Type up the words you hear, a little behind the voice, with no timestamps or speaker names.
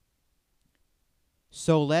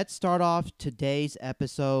So let's start off today's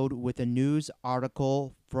episode with a news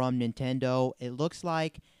article from Nintendo. It looks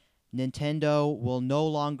like Nintendo will no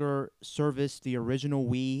longer service the original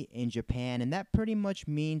Wii in Japan, and that pretty much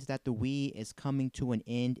means that the Wii is coming to an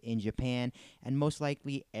end in Japan and most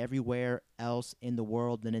likely everywhere else in the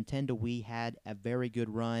world. The Nintendo Wii had a very good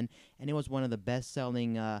run, and it was one of the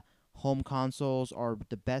best-selling home consoles, or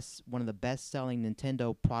one of the best-selling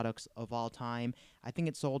Nintendo products of all time. I think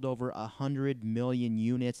it sold over 100 million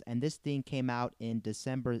units, and this thing came out in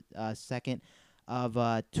December 2nd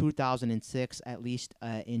of 2006, at least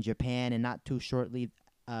in Japan, and not too shortly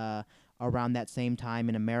around that same time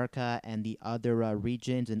in America and the other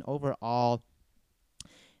regions. And overall,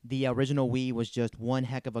 the original Wii was just one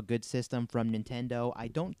heck of a good system from Nintendo. I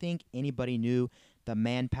don't think anybody knew the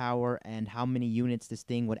manpower and how many units this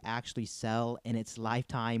thing would actually sell in its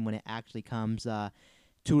lifetime when it actually comes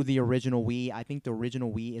to the original Wii. I think the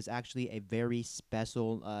original Wii is actually a very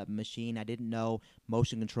special machine. I didn't know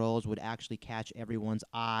motion controls would actually catch everyone's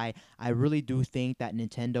eye. I really do think that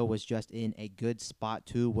Nintendo was just in a good spot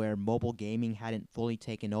too, where mobile gaming hadn't fully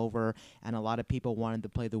taken over, and a lot of people wanted to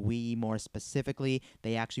play the Wii. More specifically,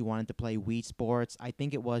 they actually wanted to play Wii Sports. I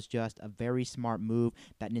think it was just a very smart move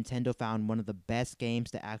that Nintendo found one of the best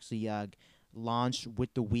games to actually launch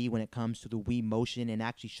with the Wii when it comes to the Wii Motion, and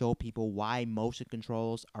actually show people why motion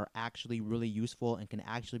controls are actually really useful and can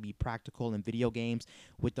actually be practical in video games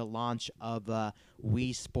with the launch of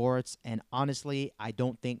Wii Sports. And honestly, I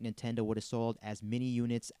don't think Nintendo would have sold as many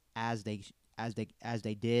units as they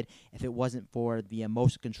did if it wasn't for the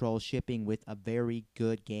motion control shipping with a very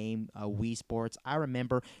good game, Wii Sports. I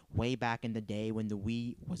remember way back in the day when the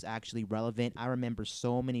Wii was actually relevant. I remember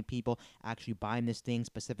so many people actually buying this thing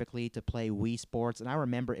specifically to play Wii Sports, and I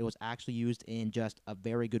remember it was actually used in just a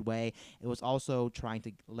very good way. It was also trying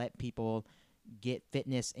to let people get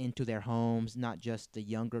fitness into their homes, not just the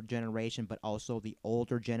younger generation, but also the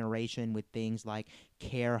older generation, with things like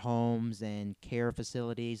care homes and care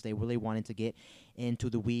facilities. They really wanted to get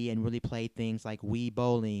into the Wii and really play things like Wii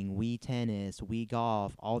bowling, Wii tennis, Wii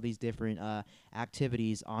golf, all these different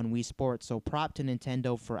activities on Wii Sports. So prop to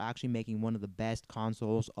Nintendo for actually making one of the best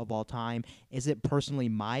consoles of all time. Is it personally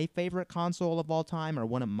my favorite console of all time, or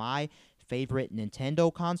one of my favorite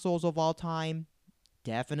Nintendo consoles of all time?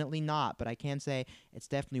 Definitely not, but I can say it's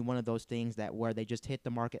definitely one of those things that where they just hit the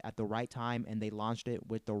market at the right time, and they launched it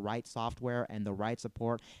with the right software and the right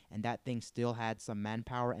support, and that thing still had some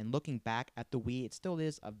manpower. And looking back at the Wii, it still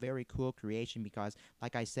is a very cool creation because,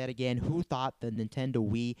 like I said again, who thought the Nintendo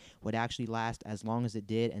Wii would actually last as long as it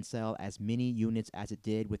did and sell as many units as it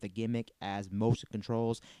did with a gimmick as motion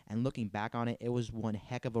controls? And looking back on it, it was one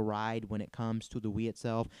heck of a ride when it comes to the Wii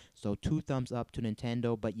itself. So two thumbs up to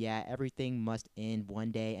Nintendo. But yeah, everything must end one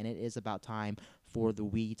day, and it is about time for the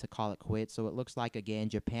Wii to call it quits. So it looks like, again,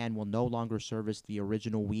 Japan will no longer service the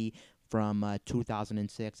original Wii from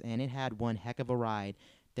 2006, and it had one heck of a ride.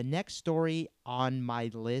 The next story on my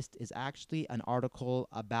list is actually an article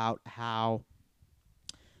about how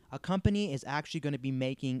a company is actually going to be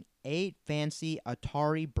making 8 fancy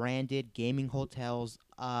Atari branded gaming hotels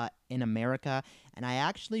in America. And I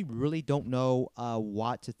actually really don't know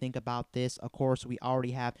what to think about this. Of course, we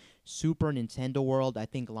already have Super Nintendo World, I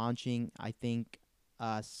think, launching,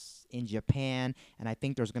 in Japan, and I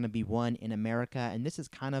think there's going to be one in America. And this is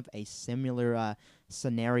kind of a similar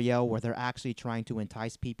scenario where they're actually trying to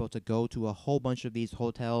entice people to go to a whole bunch of these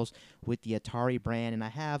hotels with the Atari brand. And I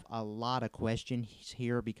have a lot of questions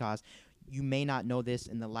here because you may not know this.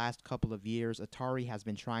 In the last couple of years, Atari has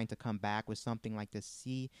been trying to come back with something like the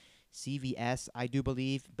CVS, I do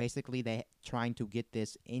believe. Basically, they trying to get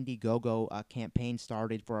this Indiegogo campaign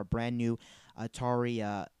started for a brand new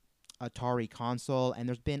Atari console, and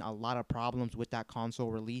there's been a lot of problems with that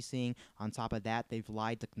console releasing. On top of that, they've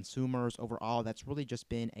lied to consumers. Overall, that's really just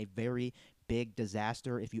been a very big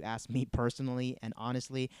disaster, if you ask me personally. And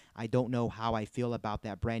honestly, I don't know how I feel about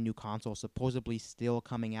that brand new console supposedly still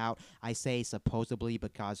coming out. I say supposedly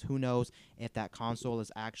because who knows if that console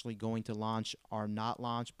is actually going to launch or not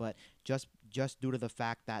launch. But just due to the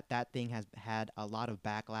fact that that thing has had a lot of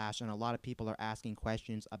backlash and a lot of people are asking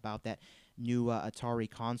questions about that new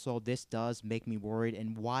Atari console, this does make me worried.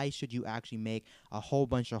 And why should you actually make a whole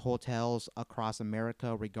bunch of hotels across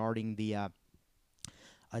America regarding the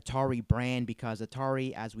Atari brand? Because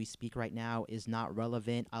Atari, as we speak right now, is not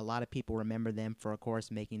relevant. A lot of people remember them for, of course,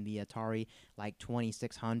 making the Atari like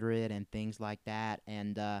 2600 and things like that.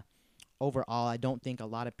 And overall, I don't think a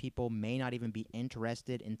lot of people may not even be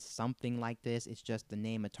interested in something like this. It's just the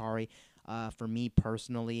name Atari. for me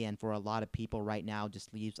personally, and for a lot of people right now,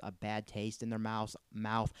 just leaves a bad taste in their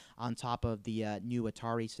mouth. On top of the new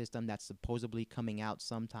Atari system that's supposedly coming out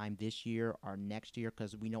sometime this year or next year,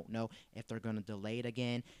 because we don't know if they're going to delay it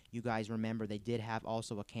again. You guys remember they did have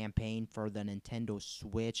also a campaign for the Nintendo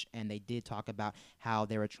Switch, and they did talk about how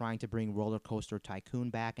they were trying to bring Roller Coaster Tycoon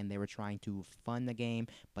back, and they were trying to fund the game,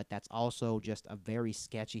 but that's also just a very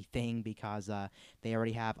sketchy thing because they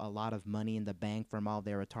already have a lot of money in the bank from all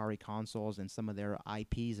their Atari consoles and some of their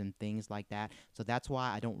IPs and things like that. So that's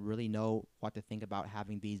why I don't really know what to think about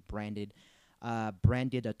having these branded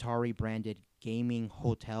Atari branded gaming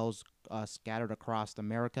hotels scattered across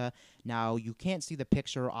America. Now, you can't see the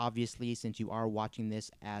picture, obviously, since you are watching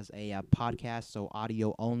this as a podcast, so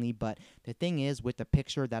audio only. But the thing is, with the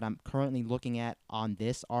picture that I'm currently looking at on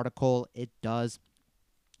this article, it does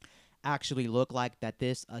actually look like that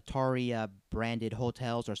this Atari branded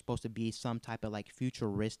hotels are supposed to be some type of like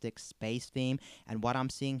futuristic space theme. And what I'm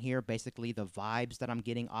seeing here, basically the vibes that I'm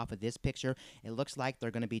getting off of this picture, it looks like they're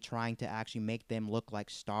going to be trying to actually make them look like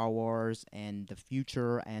Star Wars and the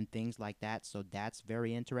future and things like that. So that's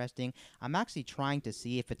very interesting. I'm actually trying to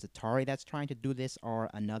see if it's Atari that's trying to do this or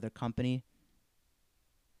another company.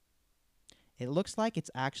 It looks like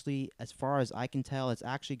it's actually, as far as I can tell, it's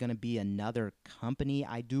actually going to be another company,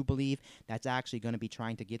 I do believe, that's actually going to be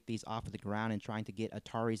trying to get these off of the ground and trying to get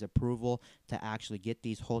Atari's approval to actually get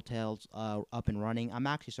these hotels up and running. I'm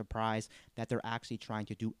actually surprised that they're actually trying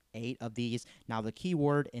to do 8 of these. Now, the key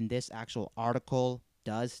word in this actual article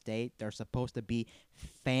does state they're supposed to be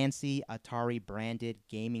fancy Atari branded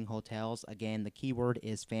gaming hotels. Again, the keyword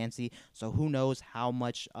is fancy. So who knows how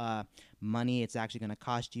much money it's actually going to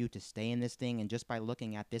cost you to stay in this thing. And just by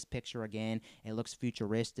looking at this picture again, it looks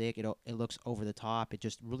futuristic. It looks over the top. It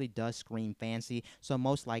just really does scream fancy. So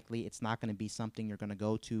most likely it's not going to be something you're going to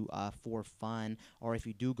go to for fun. Or if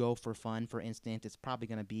you do go for fun, for instance, it's probably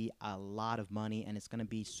going to be a lot of money and it's going to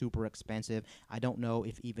be super expensive. I don't know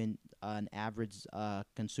if even an average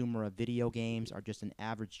consumer of video games or just an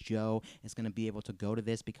average Joe is going to be able to go to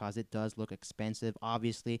this because it does look expensive.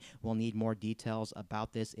 Obviously, we'll need more details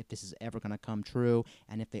about this if this is ever going to come true,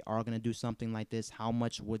 and if they are going to do something like this, how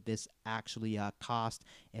much would this actually cost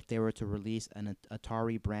if they were to release an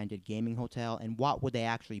Atari branded gaming hotel, and what would they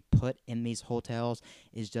actually put in these hotels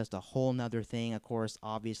is just a whole nother thing. Of course,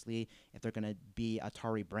 obviously, if they're going to be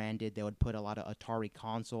Atari branded, they would put a lot of Atari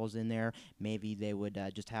consoles in there. Maybe they would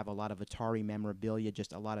just have a lot of Atari memorabilia,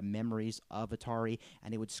 just a lot of memories of Atari,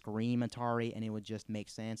 and it would scream Atari, and it would just make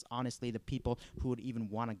sense. Honestly, the people who would even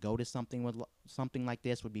want to go to something like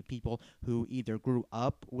this would be people who either grew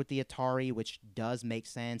up with the Atari, which does make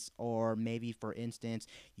sense, or maybe, for instance,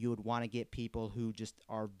 you would want to get people who just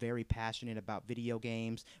are very passionate about video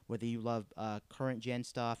games, whether you love current gen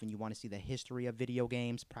stuff and you want to see the history of video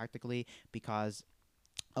games practically, because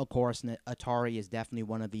of course, Atari is definitely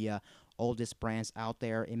one of the oldest brands out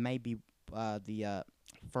there. It may be the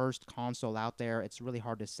first console out there. It's really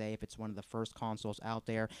hard to say if it's one of the first consoles out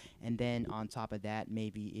there. And then on top of that,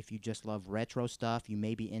 maybe if you just love retro stuff, you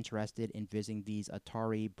may be interested in visiting these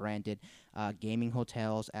Atari branded gaming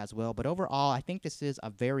hotels as well. But overall, I think this is a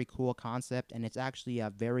very cool concept, and it's actually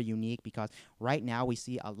very unique because right now we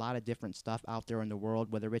see a lot of different stuff out there in the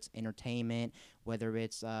world, whether it's entertainment, whether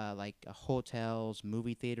it's like hotels,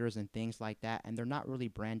 movie theaters, and things like that, and they're not really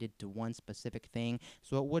branded to one specific thing.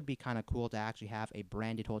 So it would be kind of cool to actually have a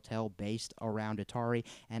branded hotel based around Atari.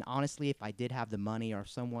 And honestly, if I did have the money or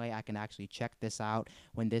some way I can actually check this out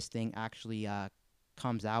when this thing actually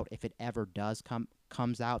comes out, if it ever does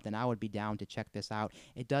comes out, then I would be down to check this out.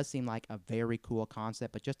 It does seem like a very cool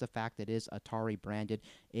concept, but just the fact that it is Atari branded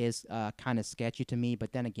is kind of sketchy to me.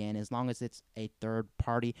 But then again, as long as it's a third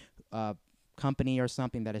party company or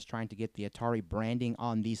something that is trying to get the Atari branding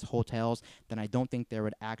on these hotels, then I don't think there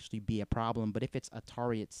would actually be a problem. But if it's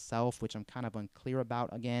Atari itself, which I'm kind of unclear about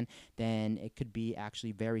again, then it could be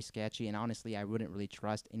actually very sketchy, and honestly, I wouldn't really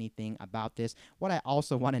trust anything about this. What I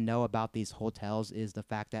also want to know about these hotels is the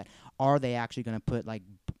fact that are they actually going to put like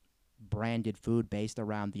branded food based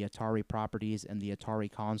around the Atari properties and the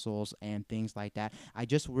Atari consoles and things like that. I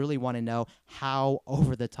just really want to know how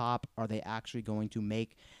over the top are they actually going to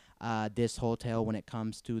make this hotel when it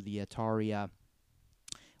comes to the Atari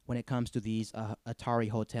when it comes to these Atari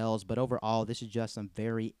hotels. But overall, this is just some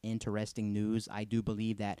very interesting news. I do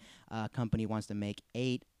believe that company wants to make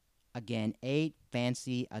eight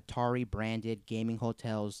fancy Atari branded gaming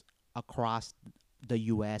hotels across the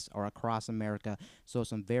US or across America. So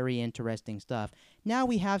some very interesting stuff. Now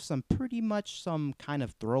we have some pretty much some kind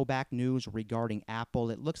of throwback news regarding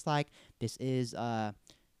Apple. It looks like this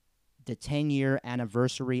the 10-year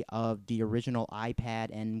anniversary of the original iPad,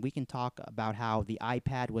 and we can talk about how the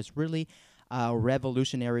iPad was really a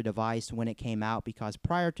revolutionary device when it came out, because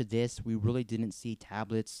prior to this, we really didn't see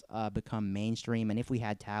tablets become mainstream, and if we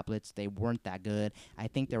had tablets, they weren't that good. I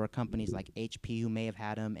think there were companies like HP who may have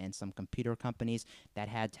had them, and some computer companies that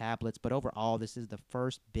had tablets, but overall, this is the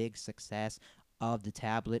first big success of the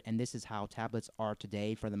tablet, and this is how tablets are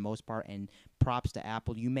today for the most part. And props to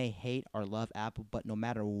Apple. You may hate or love Apple, but no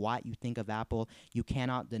matter what you think of Apple, you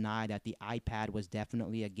cannot deny that the iPad was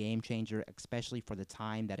definitely a game changer, especially for the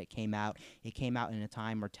time that it came out. It came out in a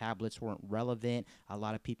time where tablets weren't relevant. A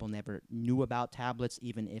lot of people never knew about tablets,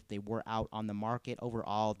 even if they were out on the market.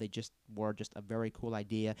 Overall, they just were just a very cool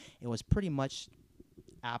idea. It was pretty much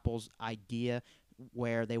Apple's idea,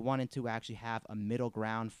 where they wanted to actually have a middle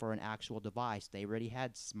ground for an actual device. They already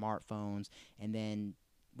had smartphones, and then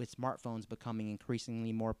with smartphones becoming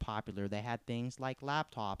increasingly more popular, they had things like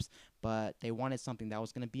laptops, but they wanted something that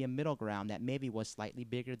was going to be a middle ground that maybe was slightly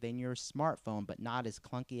bigger than your smartphone, but not as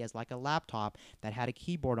clunky as like a laptop that had a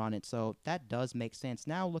keyboard on it. So that does make sense.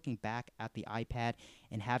 Now, looking back at the iPad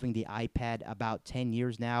and having the iPad about 10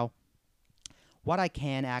 years now, what I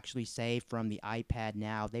can actually say from the iPad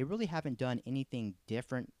now, they really haven't done anything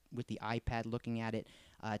different with the iPad looking at it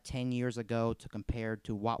 10 years ago to compare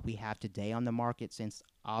to what we have today on the market, since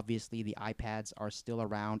obviously the iPads are still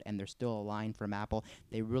around and they're still a line from Apple.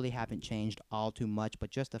 They really haven't changed all too much, but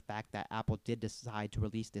just the fact that Apple did decide to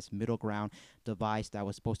release this middle ground device that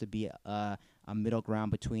was supposed to be a middle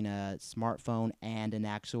ground between a smartphone and an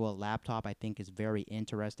actual laptop, I think is very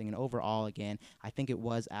interesting. And overall, again, I think it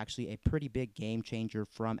was actually a pretty big game changer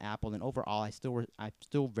from Apple. And overall, I'm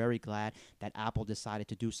still very glad that Apple decided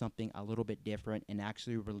to do something a little bit different and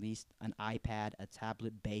actually released an iPad, a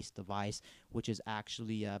tablet-based device, which is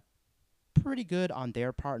actually pretty good on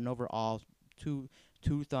their part. And overall, two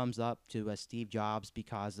thumbs up to Steve Jobs,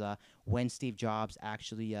 because when Steve Jobs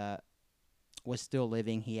actually was still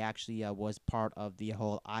living, he actually was part of the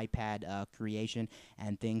whole iPad creation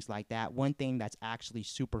and things like that. One thing that's actually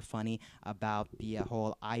super funny about the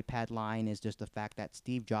whole iPad line is just the fact that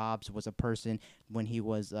Steve Jobs was a person when he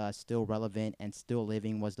was still relevant and still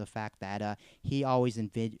living, was the fact that he always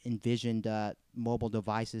envisioned mobile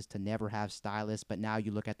devices to never have stylus, but now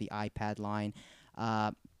you look at the iPad line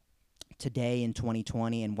today in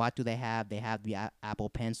 2020, and what do they have? They have the Apple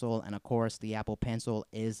Pencil, and of course the Apple Pencil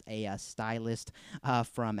is a stylus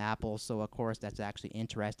from Apple, so of course that's actually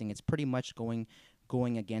interesting. It's pretty much going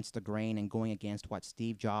against the grain and going against what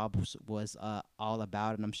Steve Jobs was all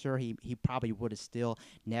about, and I'm sure he probably would have still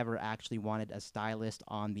never actually wanted a stylus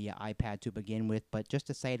on the iPad to begin with, but just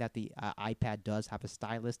to say that the iPad does have a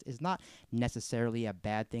stylus is not necessarily a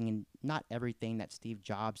bad thing, and not everything that Steve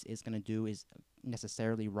Jobs is going to do is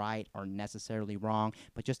necessarily right or necessarily wrong,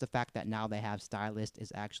 but just the fact that now they have stylus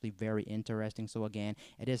is actually very interesting. So again,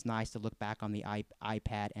 it is nice to look back on the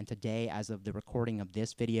iPad, and today, as of the recording of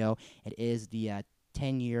this video, it is the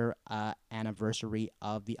 10-year anniversary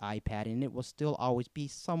of the iPad, and it will still always be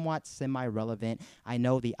somewhat semi-relevant. I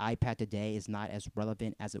know the iPad today is not as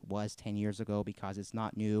relevant as it was 10 years ago because it's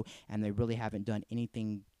not new, and they really haven't done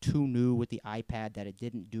anything too new with the iPad that it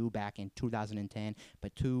didn't do back in 2010,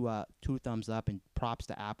 but two thumbs up and props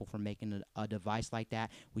to Apple for making a device like that,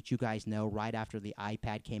 which you guys know right after the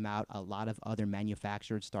iPad came out, a lot of other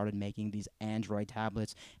manufacturers started making these Android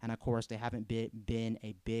tablets, and of course they haven't been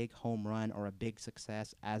a big home run or a big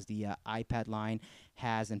success as the iPad line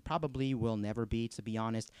has, and probably will never be, to be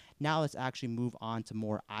honest. Now let's actually move on to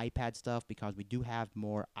more iPad stuff, because we do have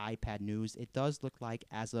more iPad news. It does look like,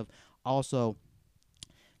 as of also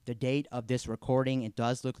the date of this recording, it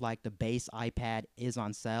does look like the base iPad is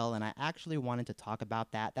on sale, and I actually wanted to talk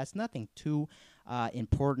about that. That's nothing too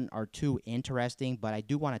important or too interesting, but I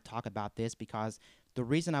do want to talk about this because the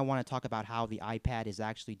reason I want to talk about how the iPad is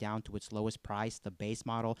actually down to its lowest price, the base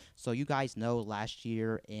model. So you guys know last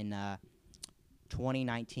year in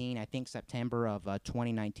 2019, I think September of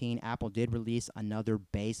 2019, Apple did release another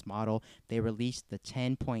base model. They released the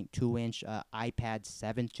 10.2-inch iPad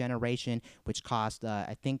 7th generation, which cost,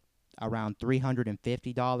 I think, around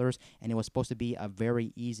 $350, and it was supposed to be a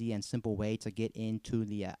very easy and simple way to get into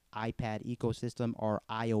the iPad ecosystem or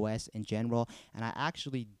iOS in general, and I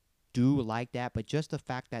actually do like that, but just the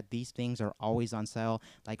fact that these things are always on sale,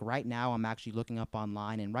 like right now I'm actually looking up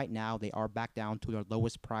online, and right now they are back down to their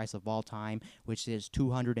lowest price of all time, which is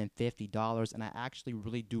 $250, and I actually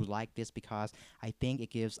really do like this because I think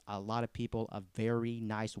it gives a lot of people a very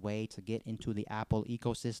nice way to get into the Apple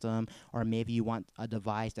ecosystem, or maybe you want a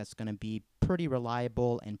device that's going to be pretty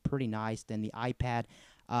reliable and pretty nice. Then the iPad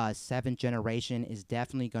seventh generation is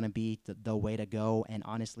definitely going to be the way to go. And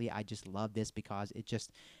honestly, I just love this because it's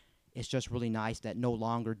just really nice that no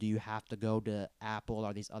longer do you have to go to Apple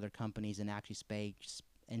or these other companies and actually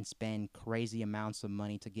spend crazy amounts of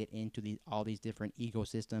money to get into all these different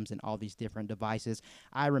ecosystems and all these different devices.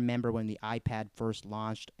 I remember when the iPad first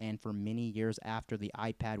launched, and for many years after, the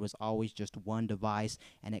iPad was always just one device,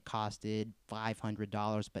 and it costed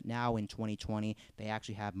 $500. But now in 2020, they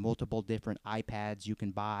actually have multiple different iPads you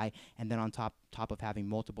can buy, and then on top of having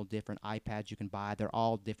multiple different iPads you can buy, they're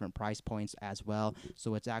all different price points as well.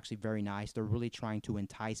 So it's actually very nice. They're really trying to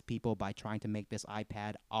entice people by trying to make this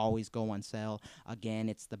iPad always go on sale. Again,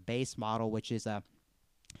 it's the base model, which is a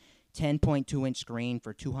 10.2-inch screen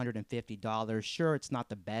for $250. Sure, it's not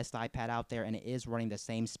the best iPad out there, and it is running the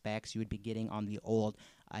same specs you would be getting on the old,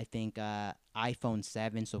 I think, iPhone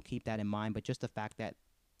 7, so keep that in mind. But just the fact that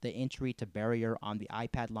the entry to barrier on the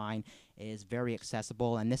iPad line is very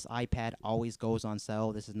accessible, and this iPad always goes on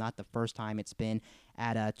sale. This is not the first time it's been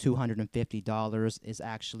at $250. Is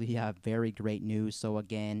actually very great news. So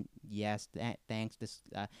again, yes, thanks. This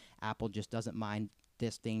Apple just doesn't mind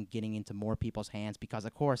this thing getting into more people's hands, because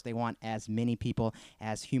of course they want as many people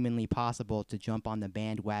as humanly possible to jump on the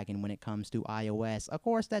bandwagon when it comes to iOS. Of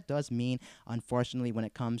course, that does mean, unfortunately, when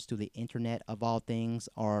it comes to the Internet of all things,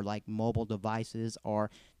 or like mobile devices or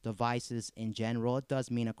devices in general, it does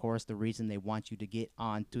mean, of course, the reason they want you to get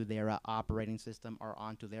onto their operating system or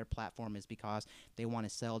onto their platform is because they want to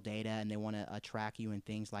sell data and they want to track you and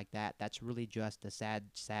things like that. That's really just the sad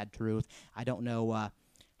truth. I don't know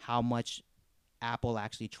how much Apple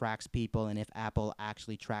actually tracks people, and if Apple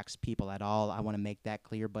actually tracks people at all. I want to make that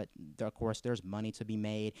clear, but of course there's money to be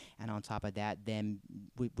made, and on top of that, then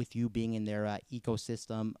with you being in their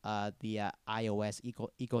ecosystem, the iOS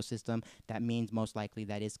ecosystem, that means most likely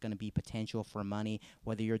that it's going to be potential for money,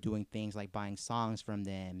 whether you're doing things like buying songs from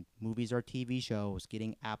them, movies or TV shows,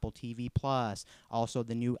 getting Apple TV Plus. Also,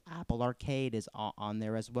 the new Apple Arcade is on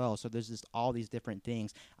there as well. So there's just all these different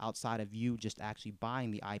things outside of you just actually buying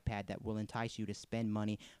the iPad that will entice you to spend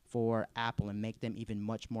money for Apple and make them even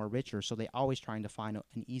much more richer. So they always trying to find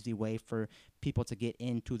an easy way for people to get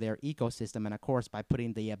into their ecosystem. And of course, by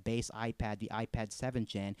putting the base iPad, the iPad 7th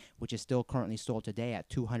gen, which is still currently sold today at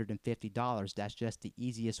 $250, that's just the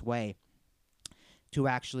easiest way to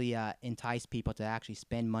actually entice people to actually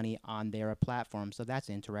spend money on their platform. So that's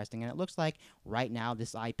interesting. And it looks like right now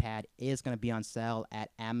this iPad is going to be on sale at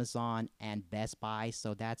Amazon and Best Buy.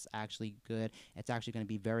 So that's actually good. It's actually going to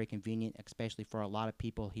be very convenient, especially for a lot of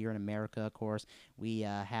people here in America. Of course, we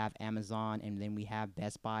have Amazon, and then we have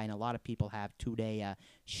Best Buy, and a lot of people have two-day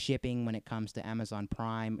shipping when it comes to Amazon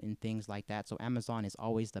Prime and things like that. So Amazon is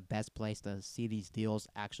always the best place to see these deals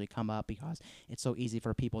actually come up, because it's so easy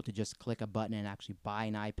for people to just click a button and actually buy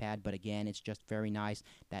an iPad. But again, it's just very nice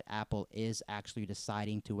that Apple is actually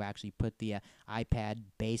deciding to actually put the iPad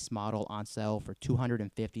base model on sale for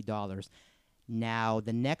 $250. Now,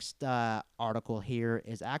 the next article here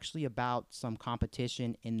is actually about some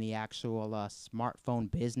competition in the actual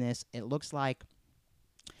smartphone business. It looks like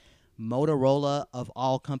Motorola, of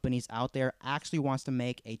all companies out there, actually wants to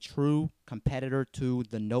make a true competitor to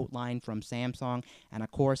the Note line from Samsung. And of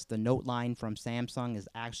course, the Note line from Samsung is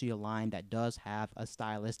actually a line that does have a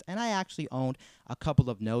stylus. And I actually owned a couple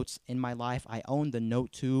of Notes in my life. I owned the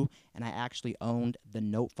Note 2, and I actually owned the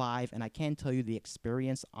Note 5. And I can tell you the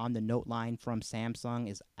experience on the Note line from Samsung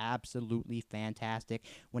is absolutely fantastic.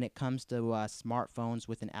 When it comes to smartphones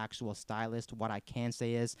with an actual stylus, what I can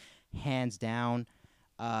say is, hands down,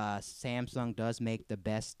 Samsung does make the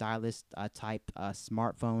best stylus type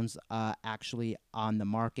smartphones actually on the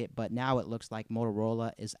market, but now it looks like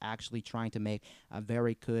Motorola is actually trying to make a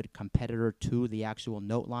very good competitor to the actual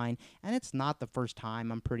Note line. And it's not the first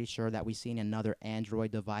time, I'm pretty sure, that we've seen another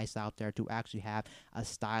Android device out there to actually have a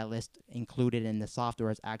stylus included, in the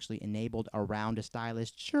software is actually enabled around a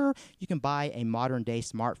stylus. Sure, you can buy a modern day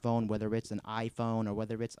smartphone, whether it's an iPhone or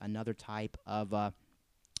whether it's another type of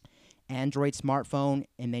Android smartphone,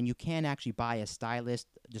 and then you can actually buy a stylus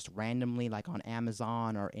just randomly, like on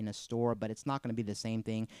Amazon or in a store, but it's not going to be the same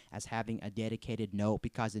thing as having a dedicated Note,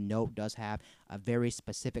 because the Note does have a very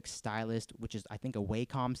specific stylus, which is, I think, a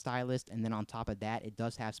Wacom stylus, and then on top of that, it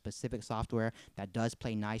does have specific software that does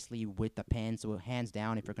play nicely with the pen. So hands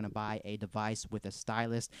down, if you're going to buy a device with a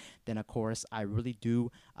stylus, then of course I really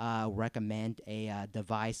do recommend a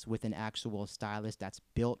device with an actual stylus that's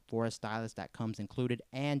built for a stylus that comes included.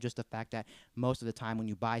 And just the fact that most of the time when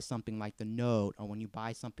you buy something like the Note, or when you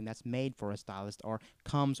buy something that's made for a stylus or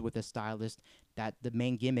comes with a stylus, that the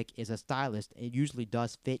main gimmick is a stylus. It usually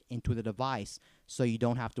does fit into the device, so you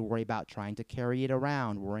don't have to worry about trying to carry it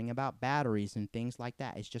around, worrying about batteries and things like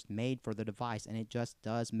that. It's just made for the device, and it just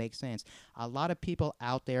does make sense. A lot of people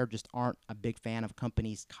out there just aren't a big fan of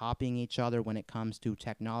companies copying each other when it comes to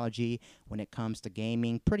technology, when it comes to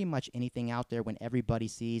gaming, pretty much anything out there. When everybody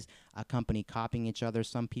sees a company copying each other,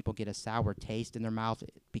 some people get a sour taste in their mouth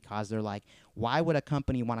because they're like, why would a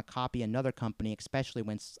company want to copy another company, especially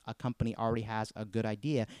when a company already has a good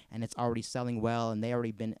idea and it's already selling well and they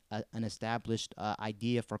already been an established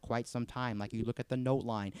idea for quite some time. Like you look at the Note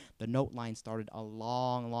line. The Note line started a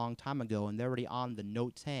long time ago, and they're already on the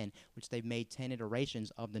Note 10, which they've made 10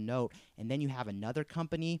 iterations of the Note. And then you have another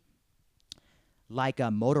company like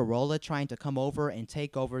Motorola trying to come over and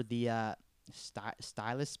take over the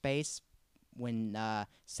stylus space when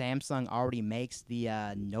Samsung already makes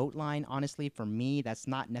the Note line. Honestly, for me, that's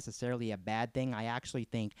not necessarily a bad thing. I actually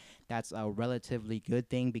think that's a relatively good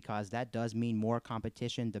thing because that does mean more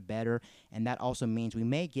competition, the better, and that also means we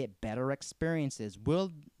may get better experiences.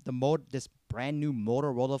 Will this brand new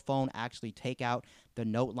Motorola phone actually take out the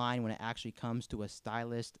Note line when it actually comes to a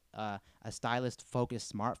stylist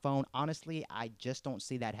focused smartphone? Honestly, I just don't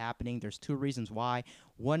see that happening. There's two reasons why.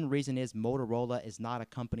 One reason is Motorola is not a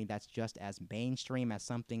company that's just as mainstream as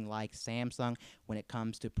something like Samsung when it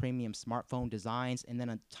comes to premium smartphone designs. And then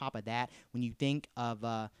on top of that, when you think of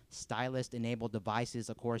stylist-enabled devices,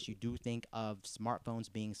 of course, you do think of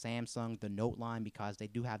smartphones being Samsung, the Note line, because they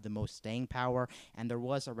do have the most staying power. And there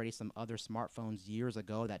was already some other smartphones years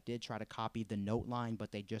ago that did try to copy the Note line,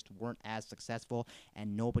 but they just weren't as successful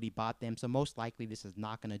and nobody bought them. So most likely this is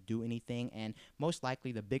not going to do anything. And most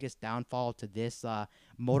likely the biggest downfall to this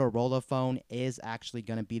Motorola phone is actually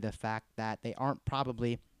going to be the fact that they aren't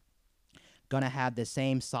probably going to have the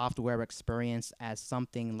same software experience as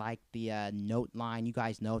something like the Note line. You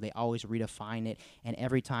guys know they always redefine it, and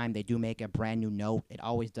every time they do make a brand new Note, it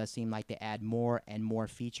always does seem like they add more and more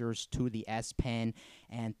features to the S Pen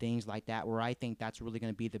and things like that, where I think that's really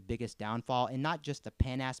going to be the biggest downfall. And not just the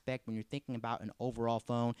pen aspect. When you're thinking about an overall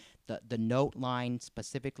phone, the Note line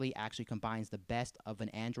specifically actually combines the best of an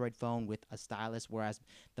Android phone with a stylus, whereas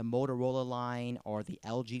the Motorola line or the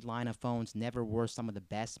LG line of phones never were some of the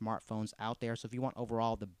best smartphones out there. So if you want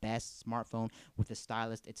overall the best smartphone with a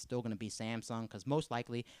stylus, it's still going to be Samsung, because most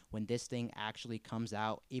likely when this thing actually comes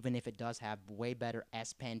out, even if it does have way better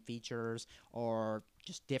S Pen features or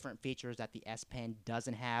just different features that the S Pen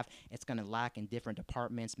doesn't have, it's going to lack in different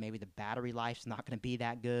departments. Maybe the battery life's not going to be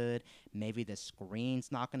that good. Maybe the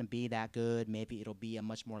screen's not going to be that good. Maybe it'll be a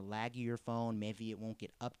much more laggier phone. Maybe it won't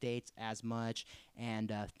get updates as much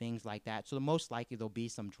and things like that. So most likely there'll be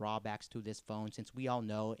some drawbacks to this phone, since we all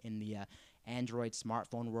know in the Android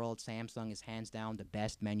smartphone world, Samsung is hands down the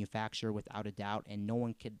best manufacturer without a doubt, and no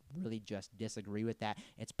one could really just disagree with that.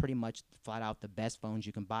 It's pretty much flat out the best phones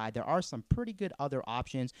you can buy. There are some pretty good other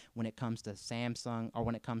options when it comes to Samsung or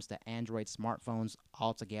when it comes to Android smartphones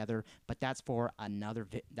altogether, but that's for another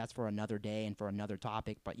day and for another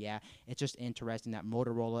topic. But yeah, it's just interesting that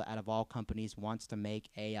Motorola, out of all companies, wants to make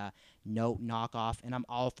a Note knockoff, and I'm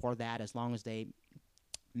all for that as long as they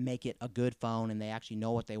make it a good phone and they actually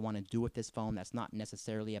know what they want to do with this phone. That's not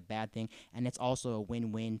necessarily a bad thing, and it's also a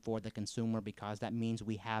win-win for the consumer, because that means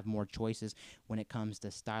we have more choices when it comes to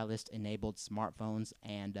stylist enabled smartphones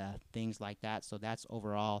and things like that. So that's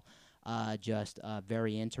overall just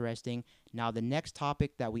very interesting. Now the next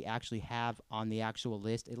topic that we actually have on the actual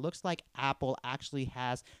list, it looks like Apple actually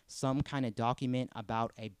has some kind of document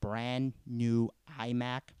about a brand new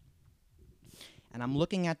iMac. And I'm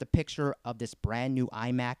looking at the picture of this brand new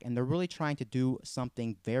iMac, and they're really trying to do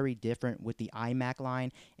something very different with the iMac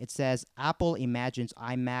line. It says Apple imagines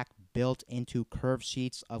iMac built into curved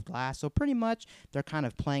sheets of glass. So pretty much they're kind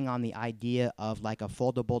of playing on the idea of like a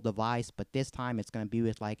foldable device, but this time it's going to be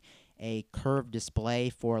with like a curved display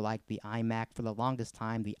for like the iMac. For the longest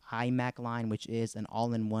time, the iMac line, which is an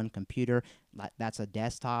all-in-one computer, that's a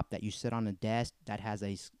desktop that you sit on a desk that has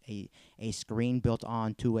a screen built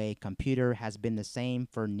onto a computer, has been the same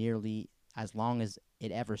for nearly as long as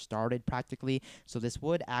it ever started practically. So this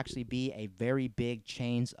would actually be a very big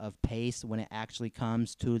change of pace when it actually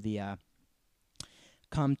comes to the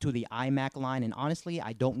iMac line. And honestly,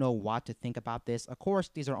 I don't know what to think about this. Of course,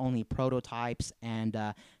 these are only prototypes and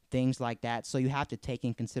things like that, so you have to take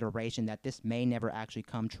in consideration that this may never actually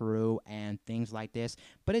come true and things like this.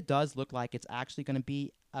 But it does look like it's actually going to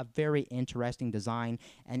be a very interesting design.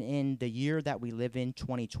 And in the year that we live in,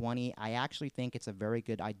 2020, I actually think it's a very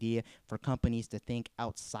good idea for companies to think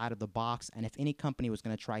outside of the box. And if any company was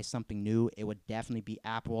going to try something new, it would definitely be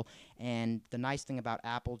Apple. And the nice thing about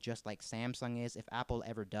Apple, just like Samsung is, if Apple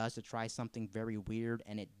ever does to try something very weird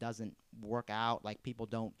and it doesn't work out, like people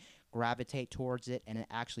don't gravitate towards it and it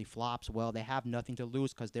actually flops, well, they have nothing to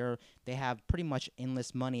lose because they have pretty much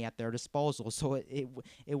endless money at their disposal. So it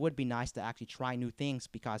would be nice to actually try new things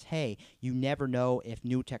because, hey, you never know if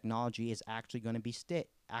new technology is actually going to be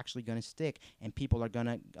actually going to stick and people are going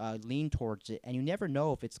to lean towards it, and you never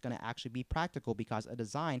know if it's going to actually be practical, because a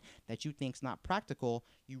design that you think's not practical,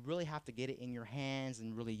 you really have to get it in your hands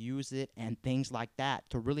and really use it and things like that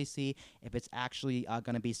to really see if it's actually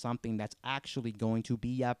going to be something that's actually going to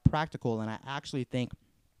be practical. And I actually think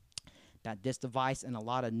that this device in a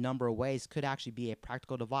lot of number of ways could actually be a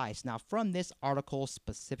practical device. Now, from this article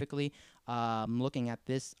specifically, looking at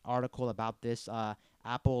this article about this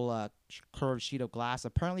Apple curved sheet of glass,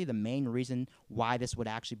 apparently the main reason why this would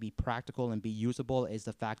actually be practical and be usable is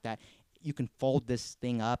the fact that you can fold this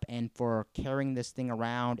thing up, and for carrying this thing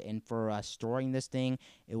around and for storing this thing,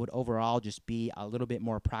 it would overall just be a little bit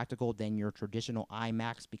more practical than your traditional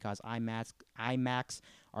iMacs, because iMacs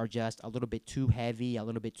are just a little bit too heavy, a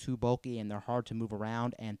little bit too bulky, and they're hard to move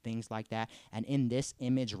around and things like that. And in this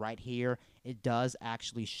image right here, it does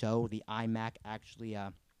actually show the iMac actually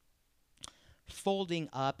folding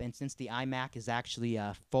up, and since the iMac is actually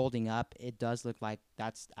folding up, it does look like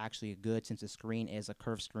that's actually good, since the screen is a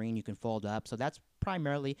curved screen you can fold up. So that's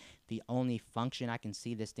primarily the only function I can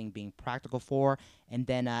see this thing being practical for. And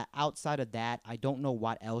then outside of that, I don't know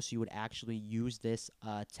what else you would actually use this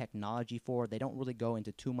technology for. They don't really go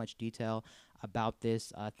into too much detail about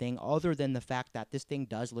this thing, other than the fact that this thing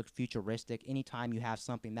does look futuristic. Anytime you have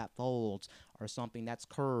something that folds or something that's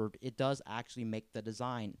curved, it does actually make the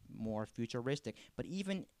design more futuristic. But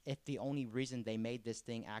even if the only reason they made this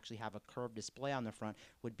thing actually have a curved display on the front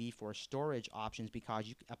would be for storage options, because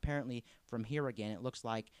you apparently from here again, it looks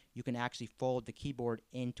like you can actually fold the keyboard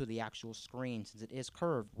into the actual screen, since it is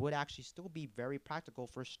curved, would actually still be very practical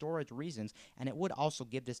for storage reasons. And it would also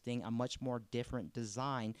give this thing a much more different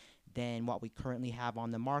design than what we currently have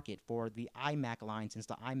on the market for the iMac line, since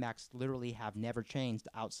the iMacs literally have never changed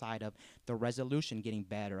outside of the resolution getting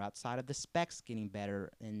better, outside of the specs getting better,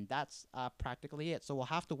 and that's practically it. So we'll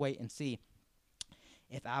have to wait and see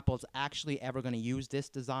if Apple's actually ever going to use this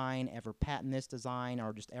design, ever patent this design,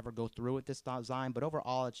 or just ever go through with this design. But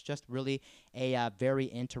overall, it's just really a very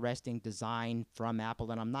interesting design from Apple,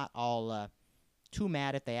 and I'm not all too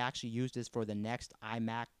mad if they actually use this for the next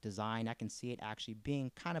iMac design. I can see it actually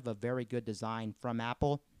being kind of a very good design from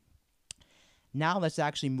Apple. Now let's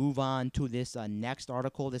actually move on to this next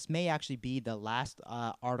article. This may actually be the last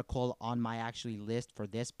article on my actually list for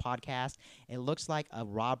this podcast. It looks like a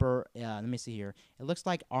robber, let me see here. It looks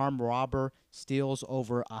like armed robber steals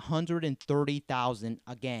over 130,000,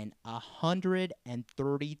 again,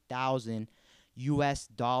 130,000 US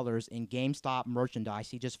dollars in GameStop merchandise.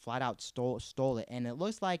 He just flat out stole it. And it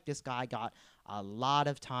looks like this guy got a lot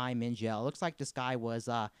of time in jail. It looks like this guy was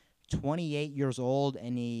 28 years old,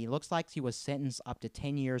 and he looks like he was sentenced up to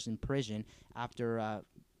 10 years in prison after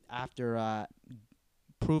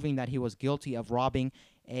proving that he was guilty of robbing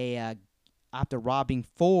after robbing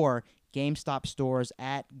 4 GameStop stores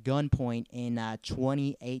at gunpoint in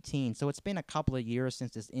 2018. So it's been a couple of years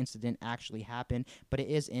since this incident actually happened, but it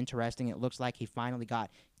is interesting. It looks like he finally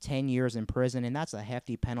got 10 years in prison, and that's a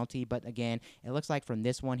hefty penalty. But again, it looks like from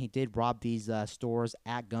this one, he did rob these stores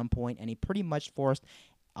at gunpoint, and he pretty much forced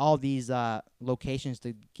all these locations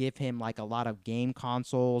to give him like a lot of game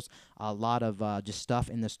consoles, a lot of just stuff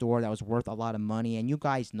in the store that was worth a lot of money. And you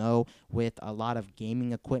guys know, with a lot of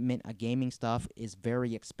gaming equipment, gaming stuff is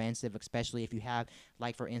very expensive, especially if you have,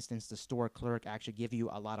 like for instance, the store clerk actually give you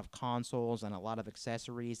a lot of consoles and a lot of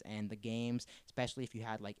accessories, and the games, especially if you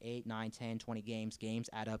had like 8, 9, 10, 20 games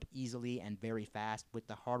add up easily and very fast with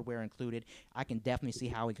the hardware included. I can definitely see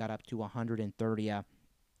how he got up to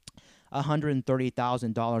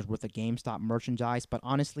 $130,000 worth of GameStop merchandise. But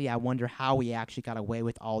honestly, I wonder how he actually got away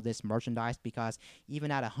with all this merchandise, because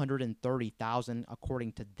even at 130,000,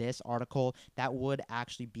 according to this article, that would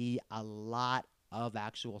actually be a lot of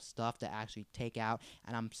actual stuff to actually take out.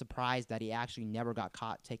 And I'm surprised that he actually never got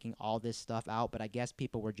caught taking all this stuff out. But I guess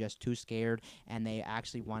people were just too scared, and they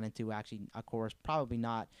actually wanted to actually, of course, probably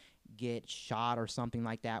not get shot or something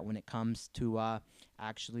like that when it comes to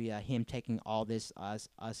actually him taking all this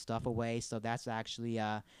stuff away. So that's actually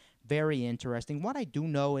Very interesting. What I do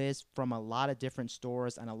know is from a lot of different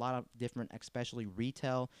stores and a lot of different, especially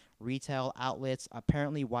retail outlets,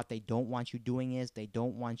 apparently what they don't want you doing is they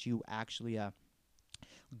don't want you actually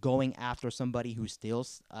going after somebody who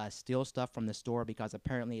steals stuff from the store, because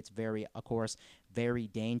apparently it's very, of course, very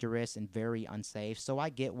dangerous and very unsafe. So I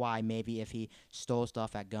get why maybe if he stole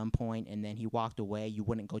stuff at gunpoint and then he walked away, you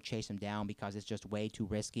wouldn't go chase him down because it's just way too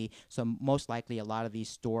risky. So most likely a lot of these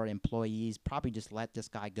store employees probably just let this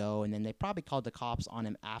guy go, and then they probably called the cops on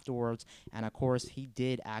him afterwards. And of course he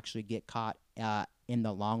did actually get caught in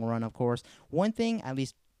the long run. Of course, one thing at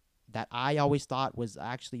least that I always thought was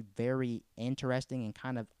actually very interesting and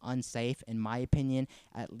kind of unsafe, in my opinion,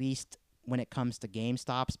 at least when it comes to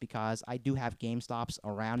GameStops, because I do have GameStops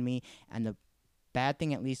around me, and the bad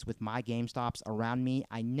thing, at least with my GameStops around me,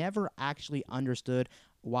 I never actually understood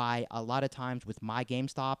why a lot of times with my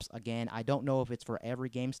GameStops, again, I don't know if it's for every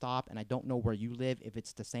GameStop, and I don't know where you live if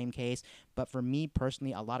it's the same case, but for me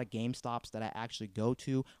personally, a lot of GameStops that I actually go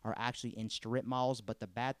to are actually in strip malls. But the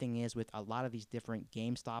bad thing is with a lot of these different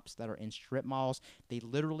GameStops that are in strip malls, they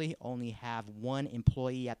literally only have one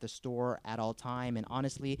employee at the store at all time, and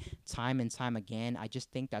honestly, time and time again, I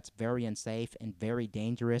just think that's very unsafe and very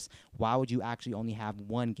dangerous. Why would you actually only have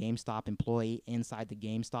one GameStop employee inside the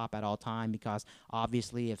GameStop at all time? Because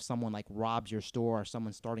obviously if someone like robs your store, or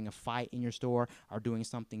someone's starting a fight in your store, or doing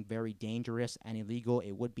something very dangerous and illegal,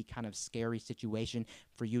 it would be kind of scary situation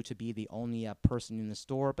for you to be the only person in the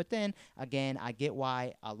store. But then again, I get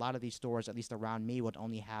why a lot of these stores, at least around me, would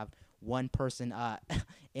only have one person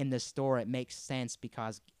in the store. It makes sense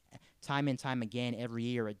because time and time again, every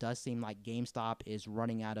year, it does seem like GameStop is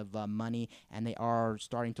running out of money, and they are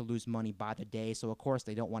starting to lose money by the day. So, of course,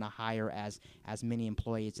 they don't want to hire as many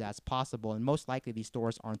employees as possible. And most likely, these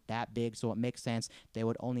stores aren't that big, so it makes sense they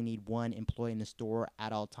would only need one employee in the store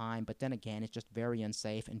at all time. But then again, it's just very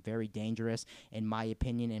unsafe and very dangerous, in my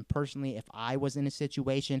opinion. And personally, if I was in a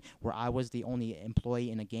situation where I was the only employee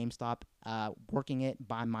in a GameStop working it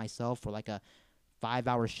by myself for like a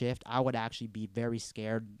 5-hour shift, I would actually be very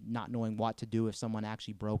scared, not knowing what to do if someone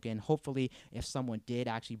actually broke in. Hopefully, if someone did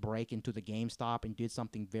actually break into the GameStop and did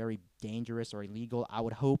something very dangerous or illegal, I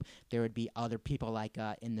would hope there would be other people like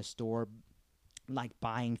in the store, like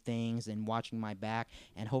buying things and watching my back,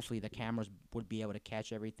 and hopefully the cameras would be able to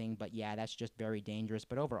catch everything. But yeah, that's just very dangerous.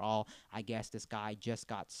 But overall, I guess this guy just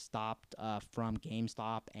got stopped from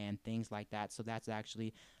GameStop and things like that, so that's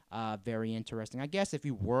actually very interesting. I guess if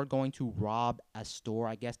you were going to rob a store,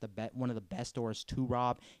 I guess one of the best stores to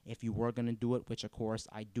rob, if you were going to do it, which of course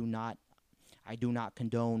I do not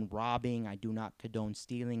condone robbing. I do not condone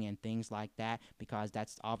stealing and things like that, because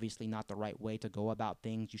that's obviously not the right way to go about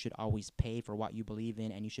things. You should always pay for what you believe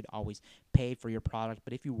in, and you should always pay for your product.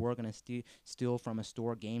 But if you were going to steal from a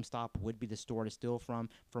store, GameStop would be the store to steal from.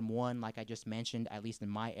 From one, like I just mentioned, at least in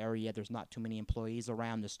my area, there's not too many employees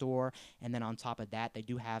around the store. And then on top of that, they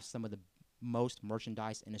do have some of the most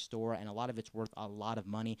merchandise in a store, and a lot of it's worth a lot of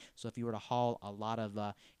money. So if you were to haul a lot of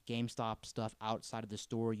GameStop stuff outside of the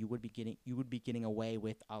store, you would be getting away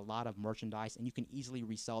with a lot of merchandise, and you can easily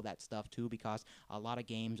resell that stuff too, because a lot of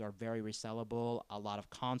games are very resellable, a lot of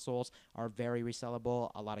consoles are very resellable,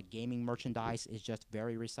 a lot of gaming merchandise is just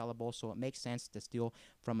very resellable. So it makes sense to steal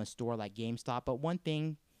from a store like GameStop. But one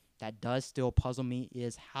thing that does still puzzle me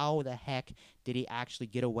is how the heck did he actually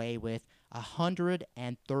get away with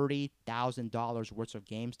 $130,000 worth of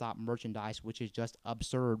GameStop merchandise, which is just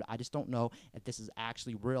absurd. I just don't know if this is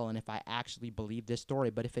actually real and if I actually believe this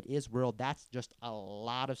story. But if it is real, that's just a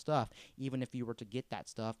lot of stuff. Even if you were to get that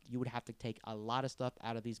stuff, you would have to take a lot of stuff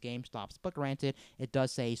out of these GameStops. But granted, it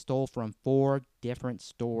does say he stole from 4 different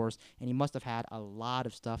stores, and he must have had a lot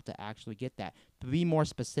of stuff to actually get that. To be more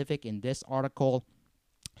specific, in this article,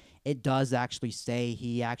 it does actually say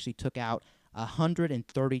he actually took out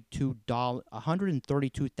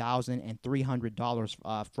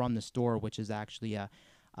 $132,300 from the store, which is actually a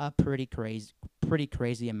pretty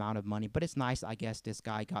crazy amount of money. But it's nice, I guess, this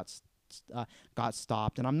guy got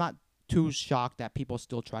stopped, and I'm not too shocked that people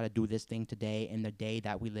still try to do this thing today in the day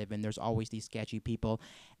that we live in. There's always these sketchy people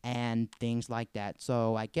and things like that.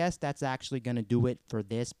 So I guess that's actually going to do it for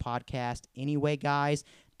this podcast. Anyway, guys,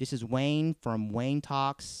 this is Wayne from Wayne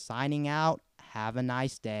Talks signing out. Have a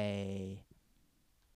nice day.